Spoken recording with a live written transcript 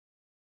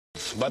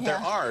both, but there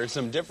are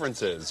some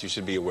differences you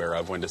should be aware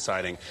of when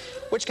deciding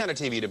which kind of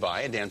TV to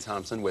buy. And Dan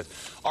Thompson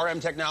with RM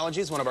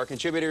Technologies, one of our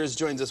contributors,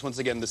 joins us once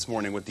again this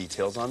morning with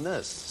details on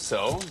this.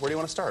 So, where do you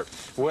want to start?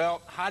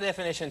 Well,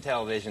 high-definition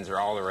televisions are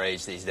all the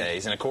rage these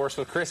days. And, of course,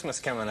 with Christmas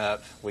coming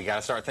up, we got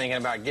to start thinking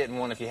about getting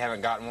one if you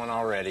haven't gotten one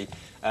already.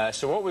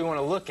 So what we want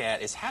to look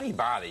at is how do you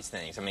buy these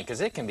things? I mean,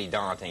 because it can be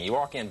daunting. You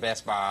walk in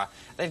Best Buy,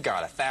 they've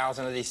got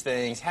 1,000 of these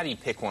things. How do you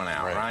pick one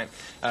out,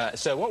 right?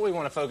 So what we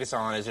want to focus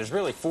on is there's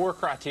really 4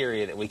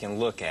 criteria that we can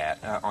look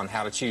at on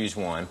how to choose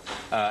one,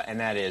 and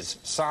that is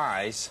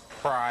size,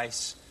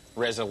 price,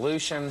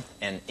 resolution,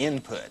 and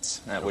inputs,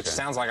 which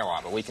sounds like a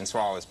lot, but we can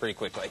swallow this pretty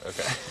quickly.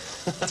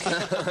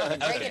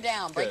 Break it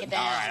down, break it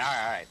down.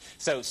 All right.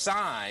 So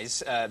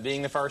size,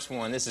 being the first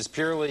one, this is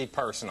purely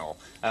personal.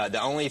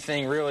 The only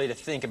thing really to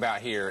think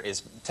about here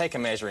is take a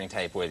measuring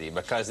tape with you,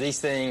 because these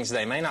things,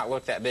 they may not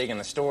look that big in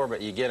the store,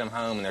 but you get them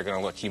home and they're going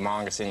to look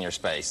humongous in your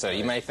space. So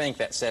you may think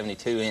that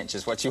 72 inch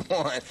is what you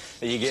want,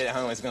 but you get it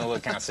home, it's going to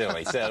look kind of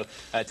silly. So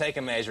take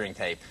a measuring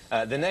tape.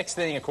 The next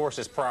thing, of course,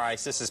 is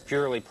price. This is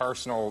purely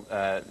personal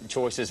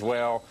choice as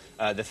well.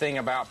 The thing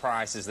about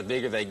price is the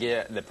bigger they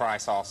get, the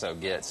price also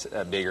gets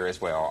bigger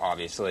as well,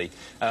 obviously.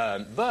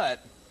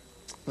 But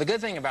the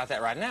good thing about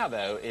that right now,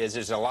 though, is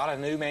there's a lot of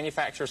new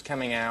manufacturers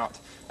coming out,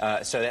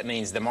 so that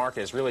means the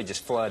market is really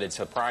just flooded,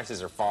 so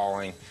prices are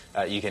falling.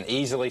 You can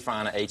easily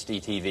find an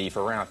HD TV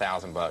for around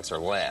 $1,000 or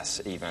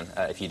less, even,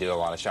 if you do a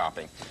lot of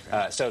shopping.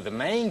 So the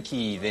main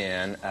key,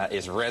 then,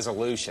 is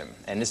resolution,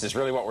 and this is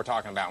really what we're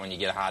talking about when you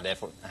get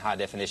a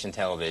high-definition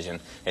television.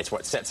 It's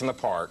what sets them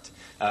apart,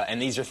 and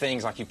these are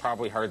things like you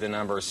probably heard the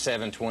numbers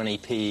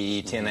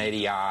 720p,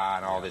 1080i,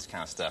 and all this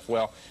kind of stuff.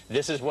 Well,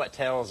 this is what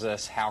tells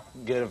us how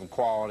good of a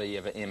quality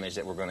of an image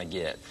that we're going to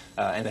get.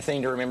 And the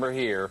thing to remember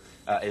here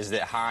is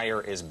that higher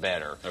is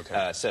better.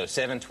 So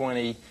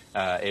 720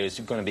 is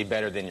going to be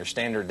better than your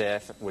standard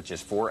def, which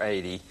is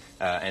 480.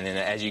 And then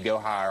as you go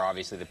higher,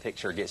 obviously the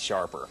picture gets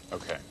sharper.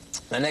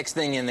 The next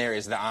thing in there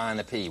is the I and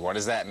the P. What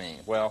does that mean?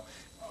 Well,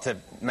 to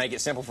make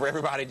it simple for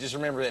everybody, just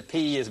remember that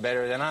P is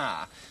better than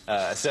I.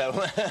 So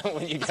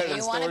when you go to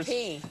the stores, want a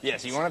P.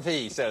 Yes, you want a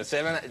P. So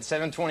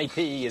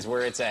 720p is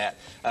where it's at.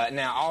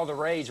 Now, all the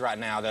rage right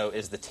now, though,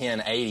 is the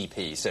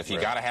 1080p. So if you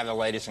got to have the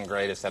latest and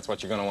greatest, that's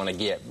what you're going to want to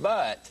get.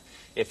 But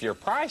if you're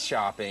price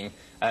shopping,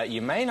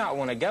 you may not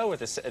want to go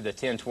with the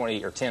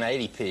 1020 or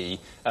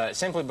 1080p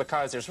simply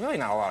because there's really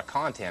not a lot of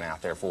content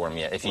out there for them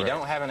yet. If you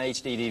don't have an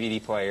HD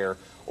DVD player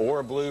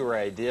or a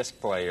Blu-ray disc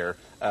player,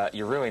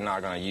 you're really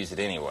not going to use it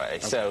anyway.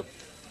 So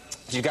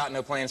if you've got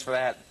no plans for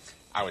that,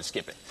 I would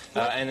skip it.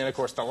 And then, of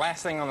course, the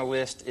last thing on the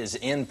list is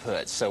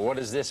inputs. So what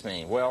does this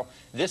mean? Well,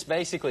 this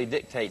basically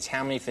dictates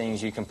how many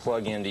things you can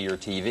plug into your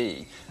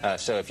TV.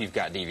 So if you've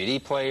got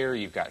DVD player,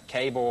 you've got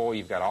cable,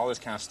 you've got all this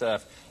kind of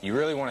stuff, you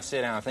really want to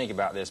sit down and think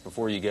about this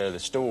before you go to the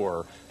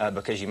store,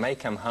 because you may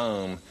come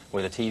home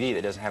with a TV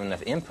that doesn't have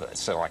enough inputs.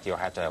 So, like, you'll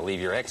have to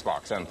leave your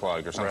Xbox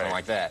unplugged or something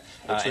like that.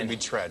 Which would be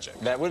tragic.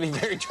 That would be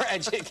very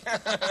tragic.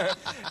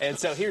 And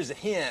so here's a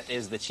hint,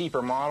 is the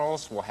cheaper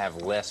models will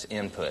have less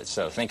inputs.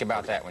 So think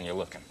about that when you're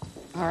looking.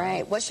 All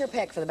right. What's your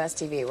pick for the best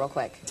TV, real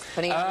quick?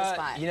 Putting you on the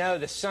spot. You know,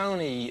 the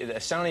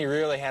Sony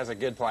really has a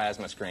good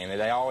plasma screen.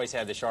 They always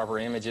have the sharper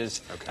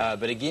images.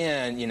 But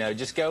again, you know,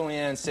 just go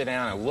in, sit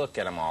down, and look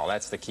at them all.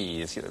 That's the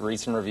key. Is read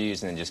some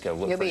reviews and then just go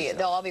look for yourself.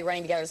 They'll all be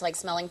running together. It's like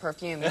smelling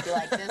perfume. You'll be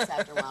like this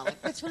after a while.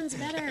 Like, which one's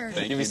better?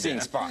 You'll be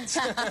seeing spots.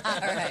 All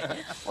right.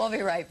 We'll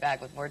be right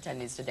back with more 10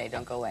 News Today.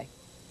 Don't go away.